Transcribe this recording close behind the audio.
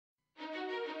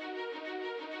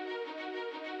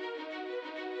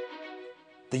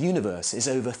The universe is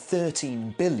over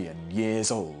 13 billion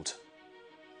years old.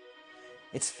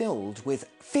 It's filled with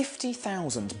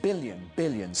 50,000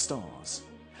 billion stars.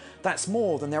 That's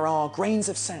more than there are grains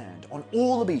of sand on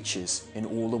all the beaches in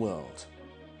all the world.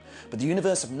 But the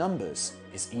universe of numbers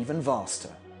is even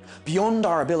vaster, beyond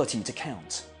our ability to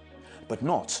count, but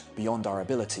not beyond our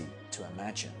ability to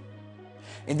imagine.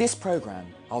 In this program,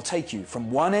 I'll take you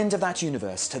from one end of that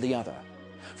universe to the other,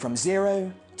 from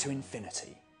 0 to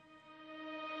infinity.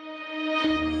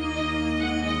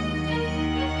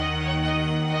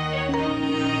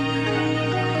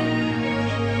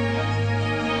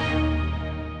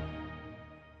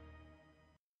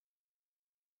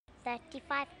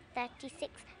 "35,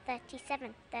 36,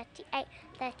 37, 38,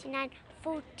 39,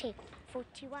 40,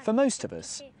 41... For most of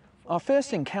us, our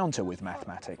first encounter with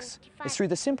mathematics is through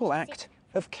the simple act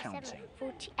of counting.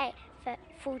 48,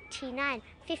 49,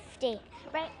 50...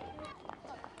 Right.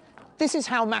 This is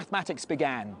how mathematics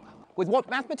began, with what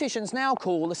mathematicians now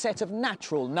call a set of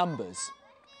natural numbers.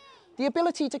 The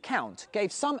ability to count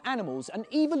gave some animals an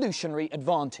evolutionary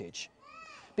advantage.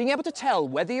 Being able to tell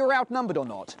whether you're outnumbered or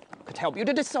not could help you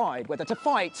to decide whether to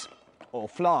fight or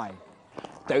fly.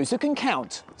 Those who can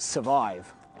count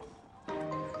survive.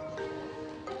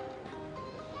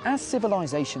 As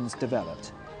civilizations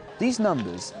developed, these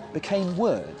numbers became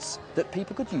words that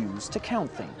people could use to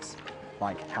count things,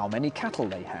 like how many cattle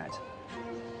they had,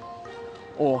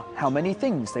 or how many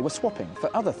things they were swapping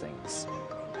for other things.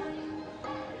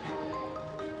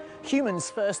 Humans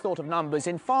first thought of numbers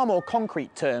in far more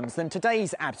concrete terms than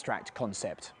today's abstract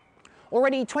concept.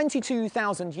 Already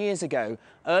 22,000 years ago,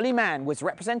 early man was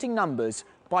representing numbers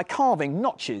by carving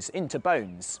notches into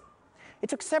bones. It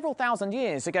took several thousand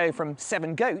years to go from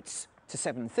 7 goats to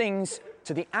 7 things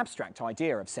to the abstract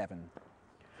idea of 7.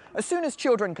 As soon as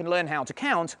children can learn how to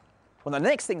count, one of the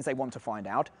next things they want to find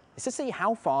out is to see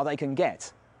how far they can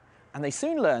get. And they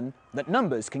soon learn that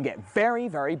numbers can get very,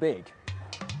 very big.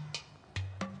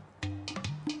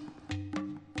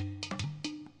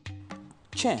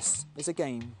 Chess is a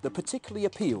game that particularly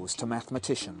appeals to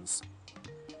mathematicians.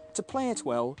 To play it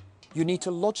well, you need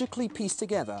to logically piece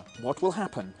together what will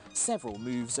happen several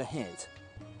moves ahead.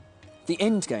 The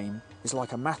endgame is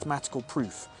like a mathematical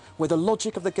proof, where the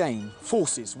logic of the game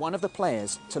forces one of the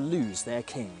players to lose their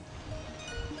king.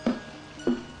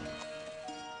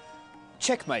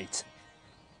 Checkmate.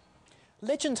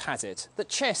 Legend has it that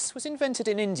chess was invented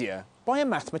in India by a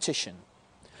mathematician.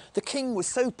 The king was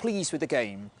so pleased with the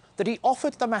game that he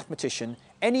offered the mathematician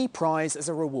any prize as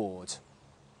a reward.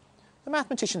 The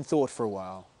mathematician thought for a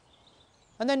while,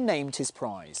 and then named his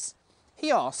prize.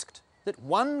 He asked that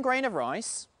 1 grain of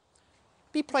rice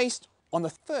be placed on the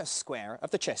first square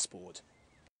of the chessboard,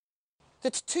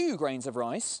 that 2 grains of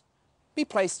rice be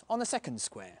placed on the second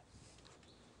square,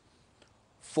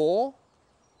 4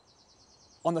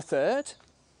 on the third,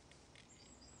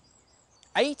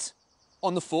 8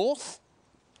 on the fourth,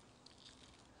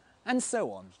 and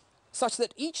so on, such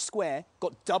that each square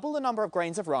got double the number of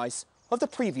grains of rice of the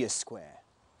previous square.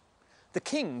 The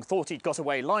king thought he'd got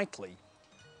away lightly,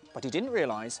 but he didn't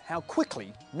realise how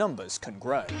quickly numbers can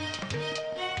grow.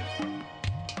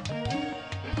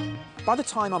 By the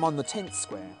time I'm on the 10th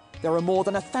square, there are more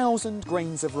than 1,000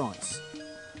 grains of rice.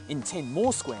 In 10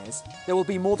 more squares, there will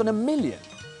be more than 1 million.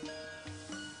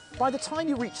 By the time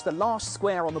you reach the last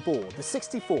square on the board, the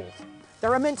 64th,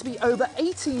 there are meant to be over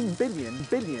 18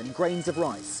 billion grains of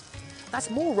rice. That's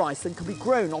more rice than can be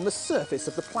grown on the surface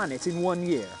of the planet in 1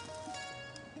 year.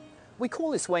 We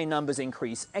call this way numbers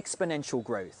increase exponential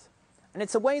growth, and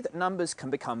it's a way that numbers can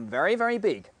become very, very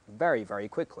big, very, very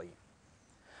quickly.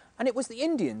 And it was the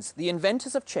Indians, the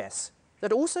inventors of chess,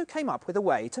 that also came up with a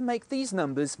way to make these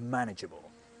numbers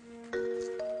manageable.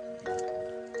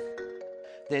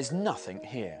 There's nothing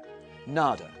here.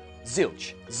 Nada,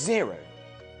 zilch, 0.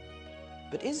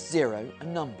 But is 0 a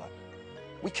number?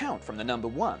 We count from the number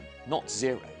 1, not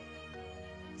 0.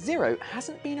 0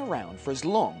 hasn't been around for as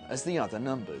long as the other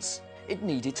numbers. It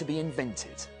needed to be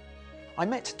invented. I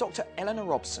met Dr. Eleanor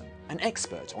Robson, an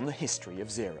expert on the history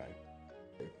of 0.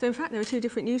 So in fact there are 2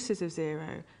 different uses of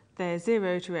 0. There's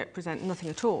 0 to represent nothing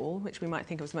at all, which we might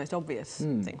think of as the most obvious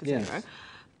thing for 0.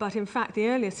 But in fact the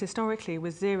earliest historically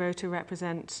was 0 to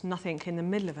represent nothing in the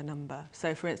middle of a number.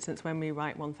 So for instance when we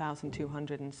write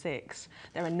 1206,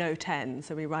 there are no 10s,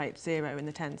 so we write 0 in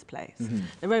the tens place.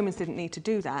 The Romans didn't need to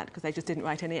do that because they just didn't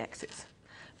write any x's.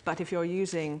 But if you're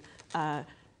using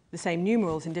the same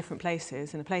numerals in different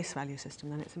places in a place value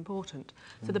system, then it's important.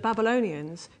 So the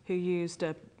Babylonians, who used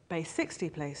a base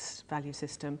 60 place value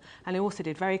system, and they also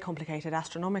did very complicated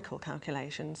astronomical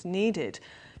calculations, needed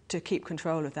to keep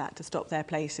control of that, to stop their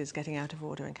places getting out of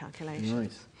order in calculation.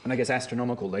 Right. And I guess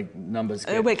astronomical, like, numbers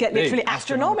get literally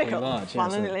astronomical, large,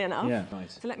 funnily enough. Yeah, right.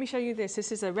 So let me show you this.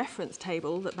 This is a reference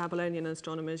table that Babylonian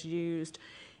astronomers used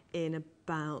in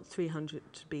about 300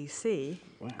 BC.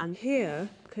 Wow. And here,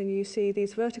 can you see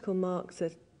these vertical marks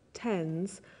are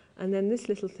tens, and then this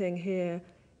little thing here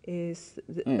is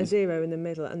a 0 in the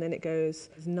middle, and then it goes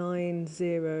 9,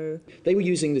 0. They were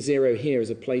using the 0 here as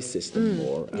a place system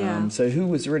more. So who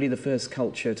was really the first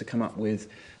culture to come up with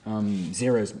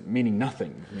zeros meaning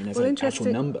nothing, I mean, as an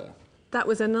actual number? That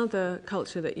was another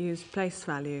culture that used place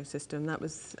value system. That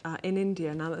was in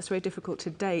India. Now, that's very difficult to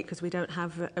date because we don't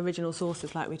have original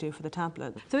sources like we do for the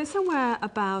tablet. So it's somewhere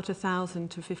about 1,000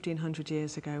 to 1,500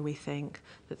 years ago, we think,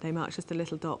 that they marked just a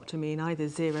little dot to mean either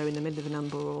 0 in the middle of a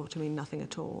number or to mean nothing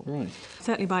at all. Right.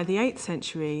 Certainly by the 8th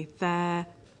century, their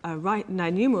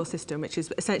numeral system, which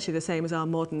is essentially the same as our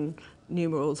modern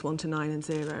numerals 1 to 9 and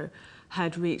 0,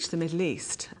 had reached the Middle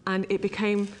East. And it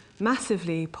became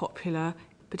massively popular,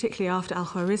 particularly after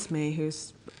Al-Khwarizmi,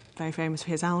 who's very famous for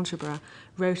his algebra,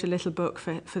 wrote a little book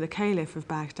for the Caliph of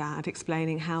Baghdad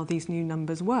explaining how these new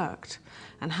numbers worked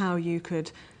and how you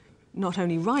could not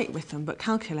only write with them but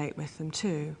calculate with them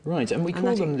too. Right, and we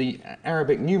call them the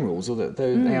Arabic numerals, although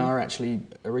they are actually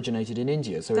originated in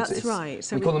India. So that's right.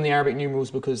 So we call them the Arabic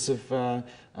numerals because of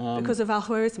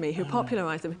Al-Khwarizmi, who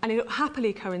popularised them, and it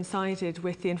happily coincided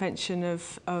with the invention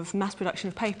of mass production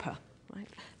of paper. Right.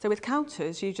 So with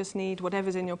counters, you just need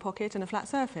whatever's in your pocket and a flat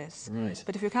surface. Right.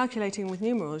 But if you're calculating with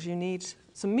numerals, you need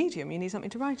some medium, you need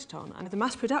something to write it on. And the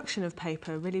mass production of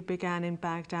paper really began in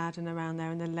Baghdad and around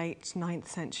there in the late 9th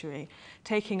century,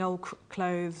 taking old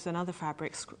clothes and other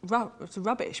fabrics,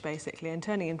 rubbish basically, and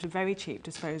turning into very cheap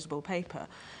disposable paper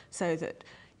so that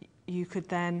you could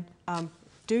then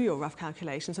do your rough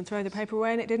calculations and throw the paper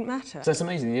away and it didn't matter. So it's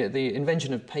amazing, the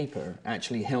invention of paper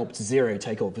actually helped zero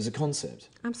take off as a concept.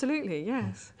 Absolutely,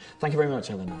 yes. Thank you very much,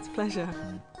 Eleanor. It's a pleasure.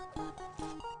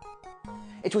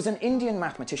 It was an Indian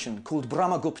mathematician called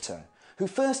Brahma Gupta who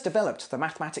first developed the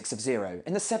mathematics of zero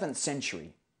in the 7th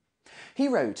century. He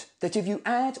wrote that if you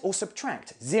add or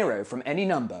subtract 0 from any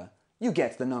number, you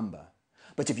get the number.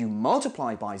 But if you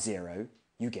multiply by 0,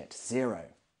 you get 0.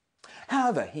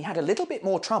 However, he had a little bit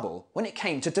more trouble when it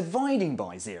came to dividing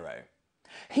by 0.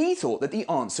 He thought that the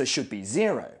answer should be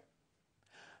 0.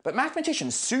 But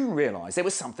mathematicians soon realised there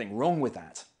was something wrong with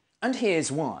that. And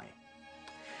here's why.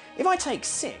 If I take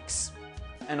 6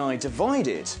 and I divide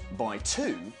it by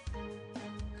 2,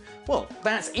 well,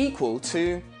 that's equal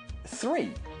to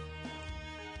 3.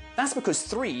 That's because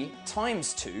 3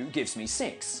 times 2 gives me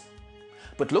 6.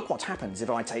 But look what happens if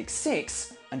I take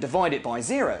 6 and divide it by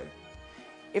 0.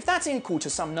 If that's equal to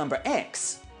some number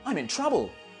x, I'm in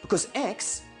trouble, because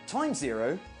x times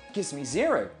 0 gives me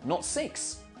 0, not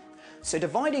 6. So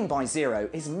dividing by 0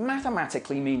 is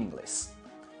mathematically meaningless.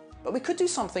 But we could do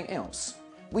something else.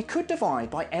 We could divide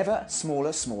by ever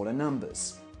smaller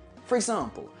numbers. For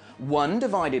example, 1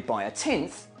 divided by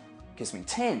 1/10 gives me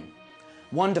 10.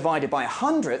 1 divided by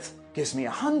 100th gives me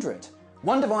 100.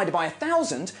 1 divided by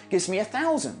 1,000 gives me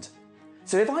 1,000.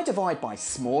 So if I divide by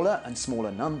smaller and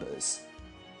smaller numbers,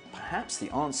 perhaps the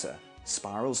answer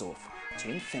spirals off to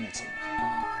infinity.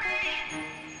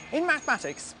 In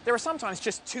mathematics, there are sometimes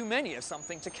just too many of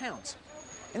something to count.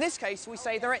 In this case, we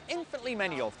say there are infinitely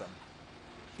many of them.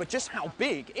 But just how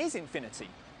big is infinity?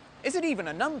 Is it even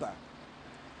a number?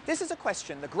 This is a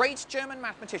question the great German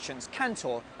mathematicians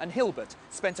Cantor and Hilbert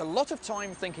spent a lot of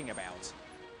time thinking about.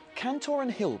 Cantor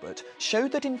and Hilbert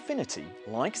showed that infinity,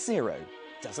 like 0,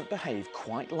 doesn't behave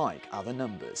quite like other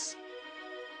numbers.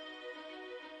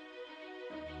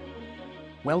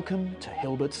 Welcome to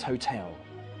Hilberts Hotel,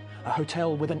 a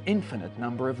hotel with an infinite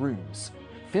number of rooms,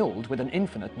 filled with an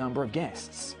infinite number of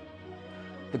guests.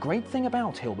 The great thing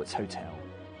about Hilberts Hotel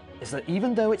is that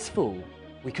even though it's full,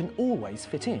 we can always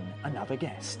fit in another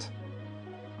guest.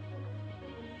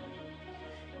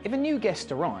 If a new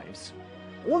guest arrives,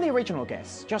 all the original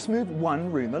guests just move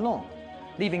one room along,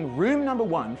 leaving room number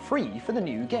 1 free for the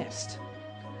new guest.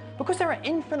 Because there are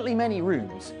infinitely many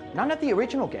rooms, none of the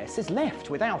original guests is left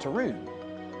without a room.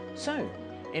 So,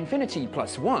 infinity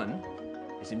plus 1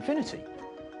 is infinity.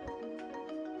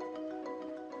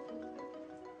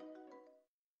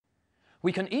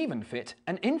 We can even fit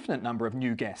an infinite number of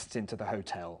new guests into the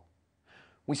hotel.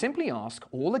 We simply ask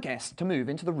all the guests to move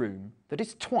into the room that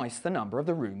is twice the number of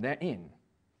the room they're in.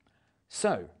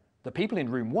 So, the people in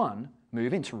room 1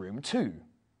 move into room 2.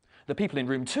 The people in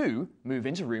room 2 move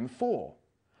into room 4.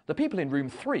 The people in room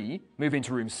 3 move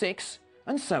into room 6,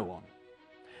 and so on.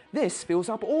 This fills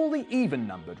up all the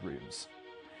even-numbered rooms.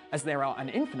 As there are an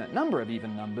infinite number of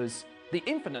even numbers, the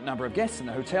infinite number of guests in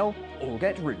the hotel all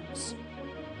get rooms.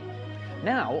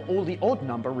 Now all the odd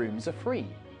number rooms are free.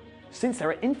 Since there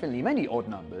are infinitely many odd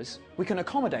numbers, we can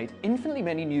accommodate infinitely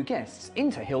many new guests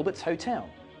into Hilberts Hotel.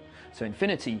 So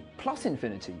infinity plus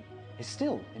infinity is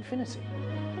still infinity.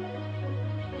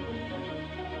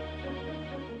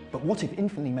 But what if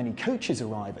infinitely many coaches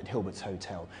arrive at Hilberts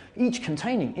Hotel, each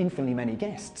containing infinitely many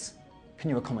guests? Can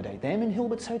you accommodate them in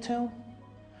Hilberts Hotel?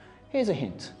 Here's a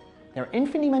hint. There are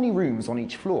infinitely many rooms on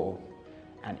each floor,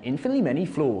 and infinitely many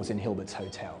floors in Hilberts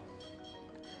Hotel.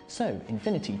 So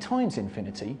infinity times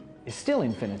infinity is still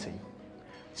infinity.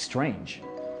 Strange.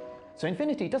 So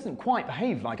infinity doesn't quite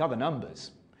behave like other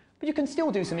numbers, but you can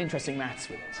still do some interesting maths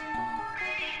with it.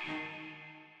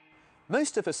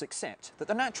 Most of us accept that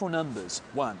the natural numbers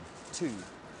 1, 2,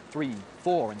 3,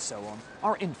 4 and so on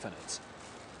are infinite.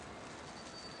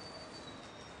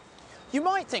 You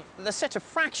might think that the set of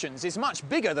fractions is much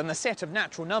bigger than the set of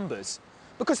natural numbers,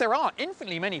 because there are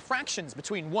infinitely many fractions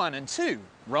between 1 and 2,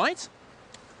 right?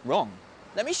 Wrong.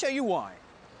 Let me show you why.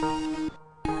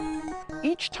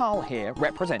 Each tile here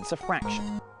represents a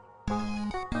fraction.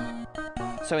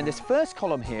 So in this first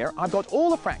column here, I've got all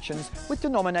the fractions with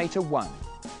denominator 1.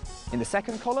 In the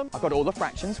second column, I've got all the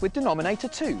fractions with denominator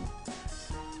 2. In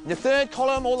the third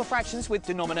column, all the fractions with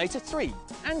denominator 3,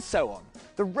 and so on.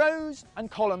 The rows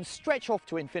and columns stretch off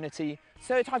to infinity,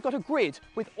 so that I've got a grid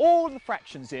with all the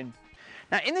fractions in.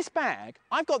 Now in this bag,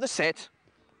 I've got the set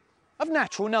of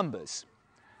natural numbers.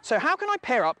 So how can I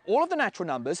pair up all of the natural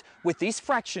numbers with these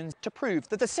fractions to prove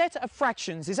that the set of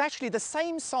fractions is actually the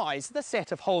same size as the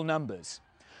set of whole numbers?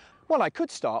 Well, I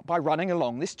could start by running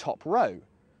along this top row.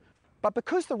 But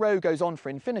because the row goes on for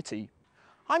infinity,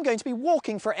 I'm going to be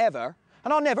walking forever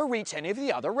and I'll never reach any of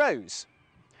the other rows.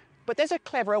 But there's a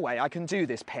cleverer way I can do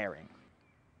this pairing.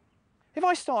 If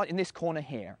I start in this corner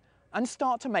here and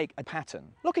start to make a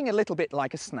pattern, looking a little bit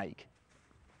like a snake,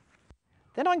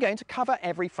 then I'm going to cover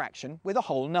every fraction with a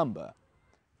whole number.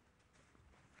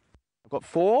 I've got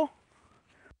 4,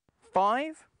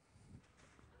 5,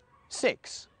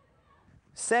 6,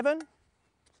 7,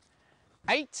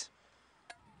 8,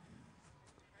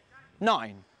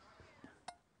 9.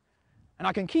 And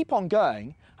I can keep on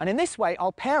going, and in this way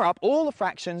I'll pair up all the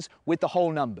fractions with the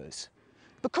whole numbers.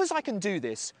 Because I can do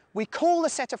this, we call the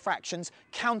set of fractions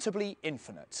countably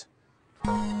infinite.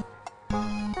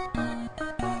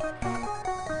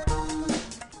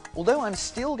 Although I'm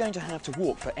still going to have to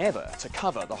walk forever to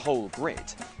cover the whole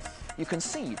grid, you can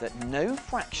see that no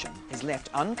fraction is left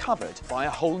uncovered by a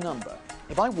whole number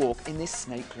if I walk in this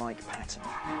snake-like pattern.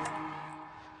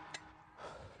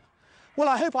 Well,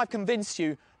 I hope I've convinced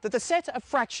you that the set of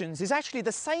fractions is actually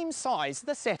the same size as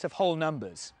the set of whole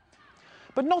numbers.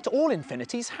 But not all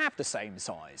infinities have the same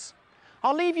size.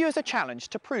 I'll leave you as a challenge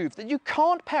to prove that you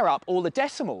can't pair up all the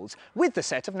decimals with the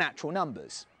set of natural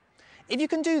numbers. If you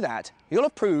can do that, you'll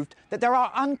have proved that there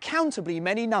are uncountably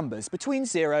many numbers between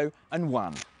 0 and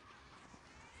 1.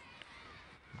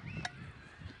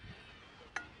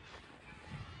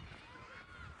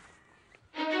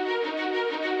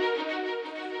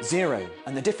 Zero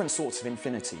and the different sorts of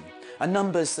infinity are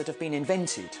numbers that have been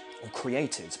invented or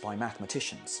created by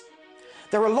mathematicians.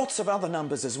 There are lots of other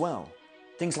numbers as well,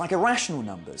 things like irrational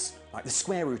numbers, like the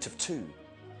square root of 2,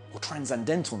 or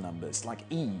transcendental numbers like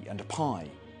e and pi.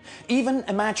 Even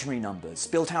imaginary numbers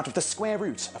built out of the square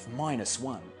root of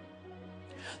 -1.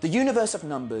 The universe of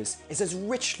numbers is as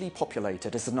richly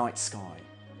populated as the night sky,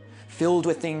 filled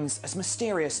with things as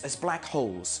mysterious as black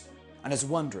holes and as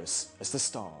wondrous as the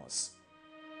stars.